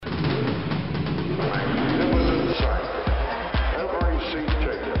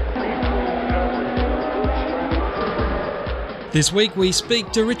This week we speak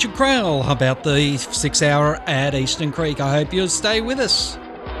to Richard Craill about the 6 hour at Eastern Creek. I hope you'll stay with us.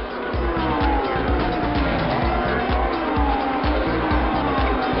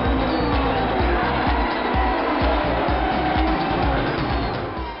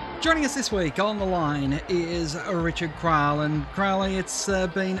 Joining us this week on the line is Richard Craill. And Craill, it's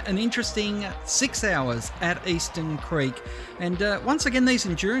been an interesting 6 hours at Eastern Creek. And once again, these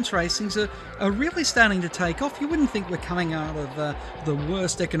endurance racings are really starting to take off. You wouldn't think we're coming out of the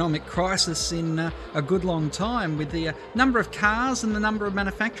worst economic crisis in a good long time, with the number of cars and the number of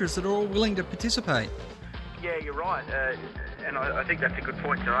manufacturers that are all willing to participate. Yeah, you're right. And I think that's a good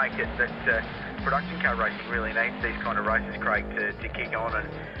point to make, that production car racing really needs these kind of races, Craig, to kick on and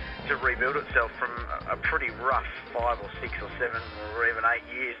to rebuild itself from a pretty rough 5 or 6 or 7 or even 8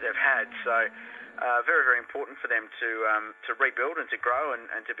 years they've had. So very, very important for them to rebuild and to grow and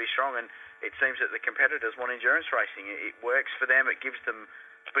to be strong. And it seems that the competitors want endurance racing. It works for them. It gives them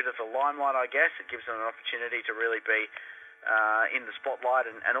a bit of the limelight, I guess. It gives them an opportunity to really be in the spotlight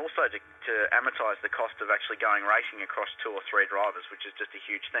and also to amortise the cost of actually going racing across 2 or 3 drivers, which is just a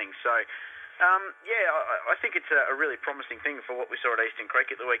huge thing. So I think it's a really promising thing for what we saw at Eastern Creek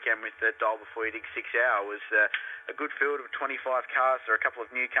at the weekend with the Dial Before You Dig 6 hour. Was a good field of 25 cars. There are a couple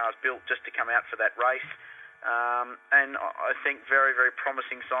of new cars built just to come out for that race. And I think very, very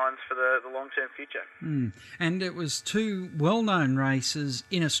promising signs for the long-term future. And it was 2 well-known races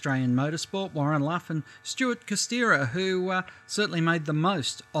in Australian motorsport, Warren Luff and Stuart Costera, who certainly made the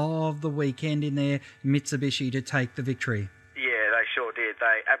most of the weekend in their Mitsubishi to take the victory. Yeah, they sure did.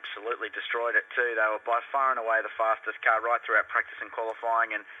 They absolutely destroyed it too. They were by far and away the fastest car right throughout practice and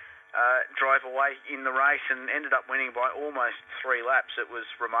qualifying, and drove away in the race and ended up winning by almost 3 laps. It was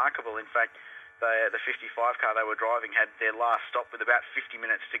remarkable. In fact, the 55 car they were driving had their last stop with about 50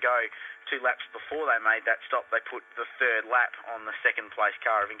 minutes to go. 2 laps before they made that stop, they put the 3rd lap on the 2nd place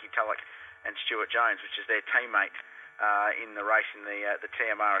car of Inky Tulloch and Stuart Jones, which is their teammate in the race in the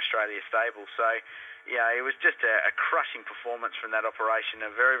TMR Australia stable. So, yeah, it was just a crushing performance from that operation.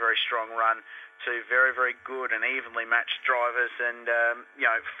 A very, very strong run to very, very good and evenly matched drivers, and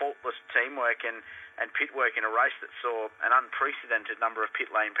faultless teamwork and pit work in a race that saw an unprecedented number of pit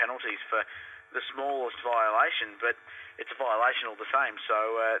lane penalties for the smallest violation, but it's a violation all the same. So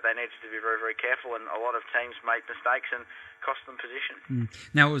they needed to be very, very careful, and a lot of teams made mistakes and cost them position.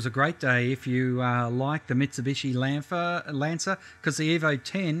 Now, it was a great day if you like the Mitsubishi Lancer, because the Evo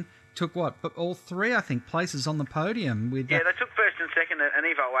 10 took all 3, I think, places on the podium. With they took 1st and 2nd. An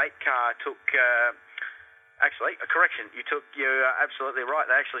Evo 8 car took. Actually, a correction. You're absolutely right.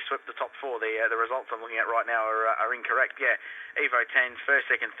 They actually swept the top 4. The results I'm looking at right now are incorrect. Yeah, Evo 10, 1st,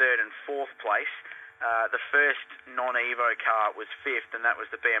 2nd, 3rd, and 4th place. The first non-Evo car was 5th, and that was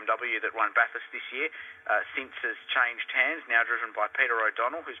the BMW that won Bathurst this year. Since has changed hands, now driven by Peter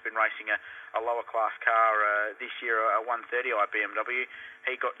O'Donnell, who's been racing a lower class car this year, a 130i BMW.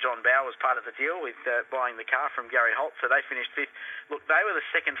 He got John Bowe as part of the deal with buying the car from Gary Holt, so they finished 5th. Look, they were the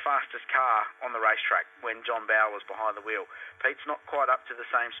 2nd fastest car on the racetrack when John Bowe was behind the wheel. Pete's not quite up to the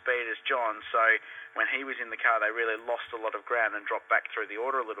same speed as John, so when he was in the car, they really lost a lot of ground and dropped back through the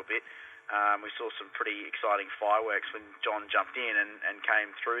order a little bit. We saw some pretty exciting fireworks when John jumped in and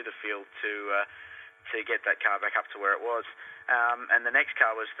came through the field to get that car back up to where it was. And the next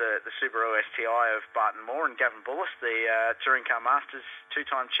car was the Subaru STI of Barton Moore and Gavin Bullis, the Touring Car Masters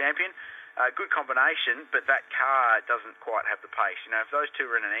 2-time champion. Good combination, but that car doesn't quite have the pace. If those two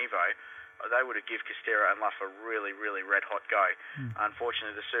were in an Evo, they would have given Costera and Luff a really, really red-hot go.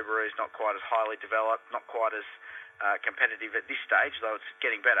 Unfortunately, the Subaru is not quite as highly developed, not quite as competitive at this stage, though it's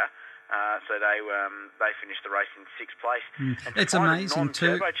getting better. So they finished the race in 6th place. And it's amazing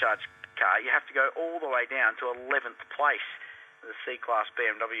too. Non-turbocharged car, you have to go all the way down to 11th place, the C-Class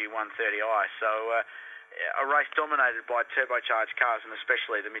BMW 130i. So a race dominated by turbocharged cars, and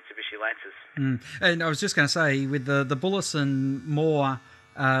especially the Mitsubishi Lancers. And I was just going to say, with the Bullis and Moore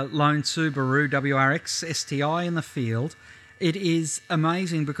lone Subaru WRX STI in the field, it is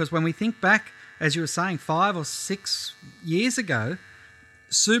amazing, because when we think back, as you were saying, 5 or 6 years ago,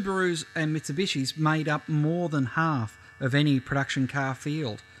 Subarus and Mitsubishis made up more than half of any production car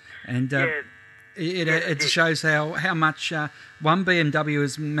field. And it shows how much one BMW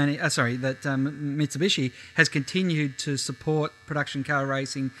Mitsubishi has continued to support production car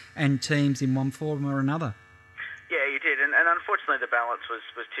racing and teams in one form or another. Yeah, you did, and unfortunately the balance was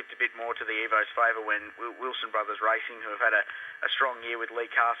tipped a bit more to the Evo's favour when Wilson Brothers Racing, who have had a strong year with Lee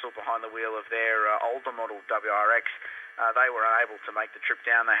Castle behind the wheel of their older model WRX, they were unable to make the trip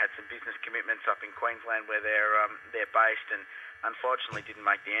down. They had some business commitments up in Queensland where they're based, and unfortunately didn't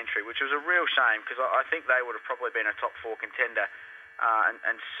make the entry, which was a real shame because I think they would have probably been a top 4 contender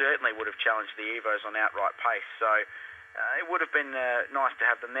and certainly would have challenged the Evos on outright pace. So it would have been nice to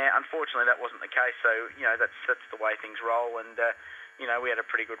have them there. Unfortunately, that wasn't the case. So that's the way things roll, and we had a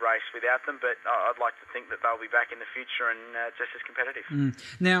pretty good race without them. But I'd like to think that they'll be back in the future and just as competitive.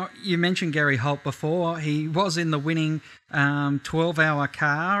 Now, you mentioned Gary Holt before. He was in the winning 12-hour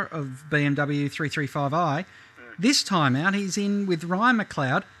car of BMW 335i. This time out, he's in with Ryan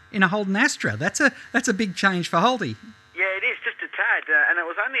McLeod in a Holden Astra. That's a big change for Holty. Yeah, it is, just a tad, and it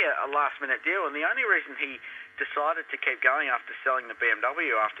was only a last-minute deal, and the only reason he decided to keep going after selling the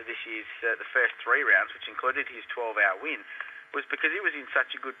BMW after this year's the first 3 rounds, which included his 12-hour win, was because he was in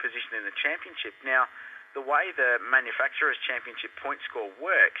such a good position in the championship. Now, the way the manufacturer's championship point score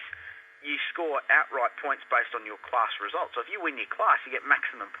works, you score outright points based on your class results. So if you win your class, you get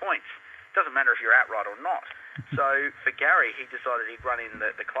maximum points. It doesn't matter if you're outright or not. So for Gary, he decided he'd run in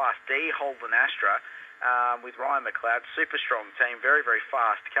the Class D Holden Astra with Ryan McLeod, super strong team, very, very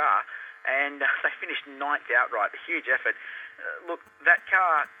fast car, and they finished 9th outright, a huge effort. Look, that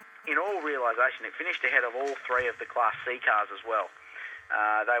car, in all realisation, it finished ahead of all 3 of the Class C cars as well.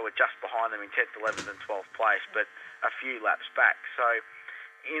 They were just behind them in 10th, 11th and 12th place, but a few laps back. So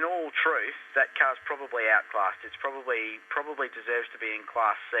in all truth, that car's probably outclassed. It's probably deserves to be in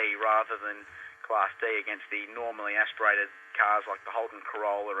Class C rather than Class D against the normally aspirated cars like the Holden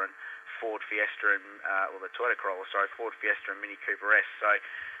Corolla and Ford Fiesta and the Toyota Corolla, Ford Fiesta and Mini Cooper S. So,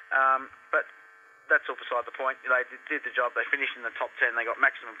 but that's all beside the point. They did the job. They finished in the top 10. They got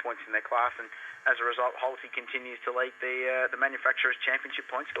maximum points in their class, and as a result, Holty continues to lead the manufacturer's championship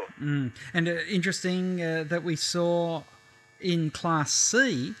point score. And interesting that we saw in Class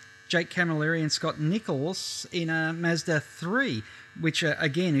C, Jake Camilleri and Scott Nichols in a Mazda 3, which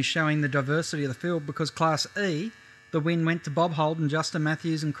again is showing the diversity of the field, because Class E, the win went to Bob Holden, Justin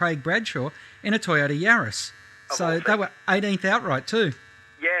Matthews and Craig Bradshaw in a Toyota Yaris. So they were 18th outright too.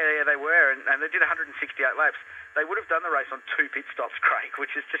 Yeah, they were, and they did 168 laps. They would have done the race on 2 pit stops, Craig,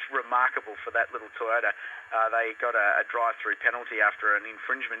 which is just remarkable for that little Toyota. They got a drive-through penalty after an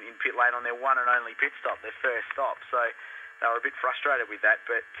infringement in pit lane on their one and only pit stop, their first stop. So they were a bit frustrated with that.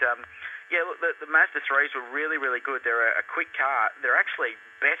 But, look, the Mazda 3s were really, really good. They're a quick car. They're actually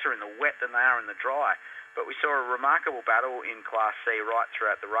better in the wet than they are in the dry. But we saw a remarkable battle in Class C right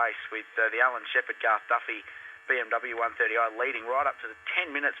throughout the race with the Alan Shepard, Garth Duffy BMW 130i leading right up to the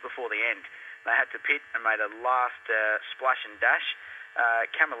 10 minutes before the end. They had to pit and made a last splash and dash.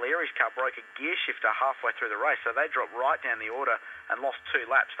 Camilleri's car broke a gear shifter halfway through the race, so they dropped right down the order and lost 2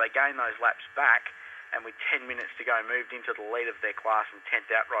 laps. They gained those laps back, and with 10 minutes to go, moved into the lead of their class and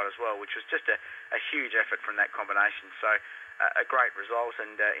 10th outright as well, which was just a huge effort from that combination. So a great result,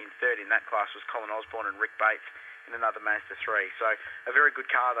 and in third in that class was Colin Osborne and Rick Bates in another Mazda 3. So a very good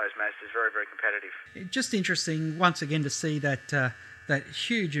car, those Mazdas, very, very competitive. Just interesting once again to see that that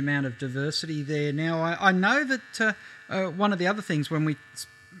huge amount of diversity there. Now, I know that one of the other things when we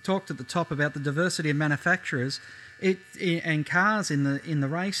talked at the top about the diversity of manufacturers and cars in the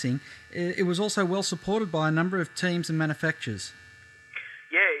racing, it was also well supported by a number of teams and manufacturers.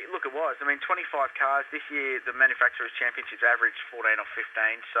 Yeah, look, it was. I mean, 25 cars. This year, the Manufacturers' Championships averaged 14 or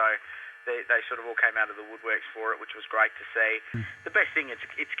 15, so they sort of all came out of the woodworks for it, which was great to see. The best thing,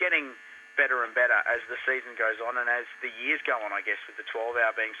 it's getting better and better as the season goes on and as the years go on, I guess, with the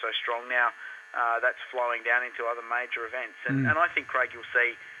 12-hour being so strong now. That's flowing down into other major events. And I think, Craig, you'll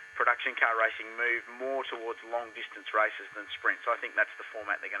see production car racing move more towards long-distance races than sprints. I think that's the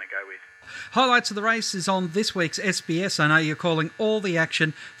format they're going to go with. Highlights of the race is on this week's SBS. I know you're calling all the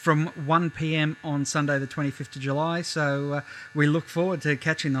action from 1 p.m. on Sunday the 25th of July, so we look forward to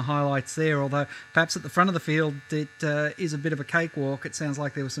catching the highlights there, although perhaps at the front of the field it is a bit of a cakewalk. It sounds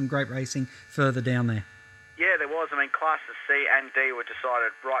like there was some great racing further down there. Yeah, there was. I mean, classes C and D were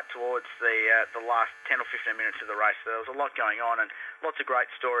decided right towards the last 10 or 15 minutes of the race. There was a lot going on and lots of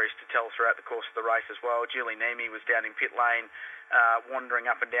great stories to tell throughout the course of the race as well. Julie Nemi was down in pit lane, wandering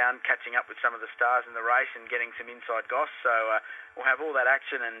up and down, catching up with some of the stars in the race and getting some inside goss. So we'll have all that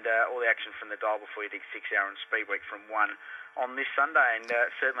action and all the action from the dial before you dig 6 hour and Speed Week from 1 on this Sunday, and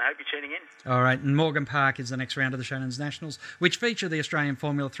certainly hope you're tuning in. All right, and Morgan Park is the next round of the Shannon's Nationals, which feature the Australian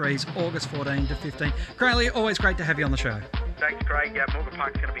Formula 3s August 14 to 15. Crayley, always great to have you on the show. Thanks, Craig. Morgan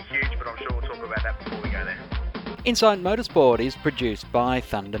Park's going to be huge, but I'm sure we'll talk about that before we go there. Inside Motorsport is produced by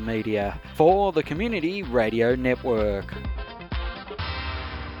Thunder Media for the Community Radio Network.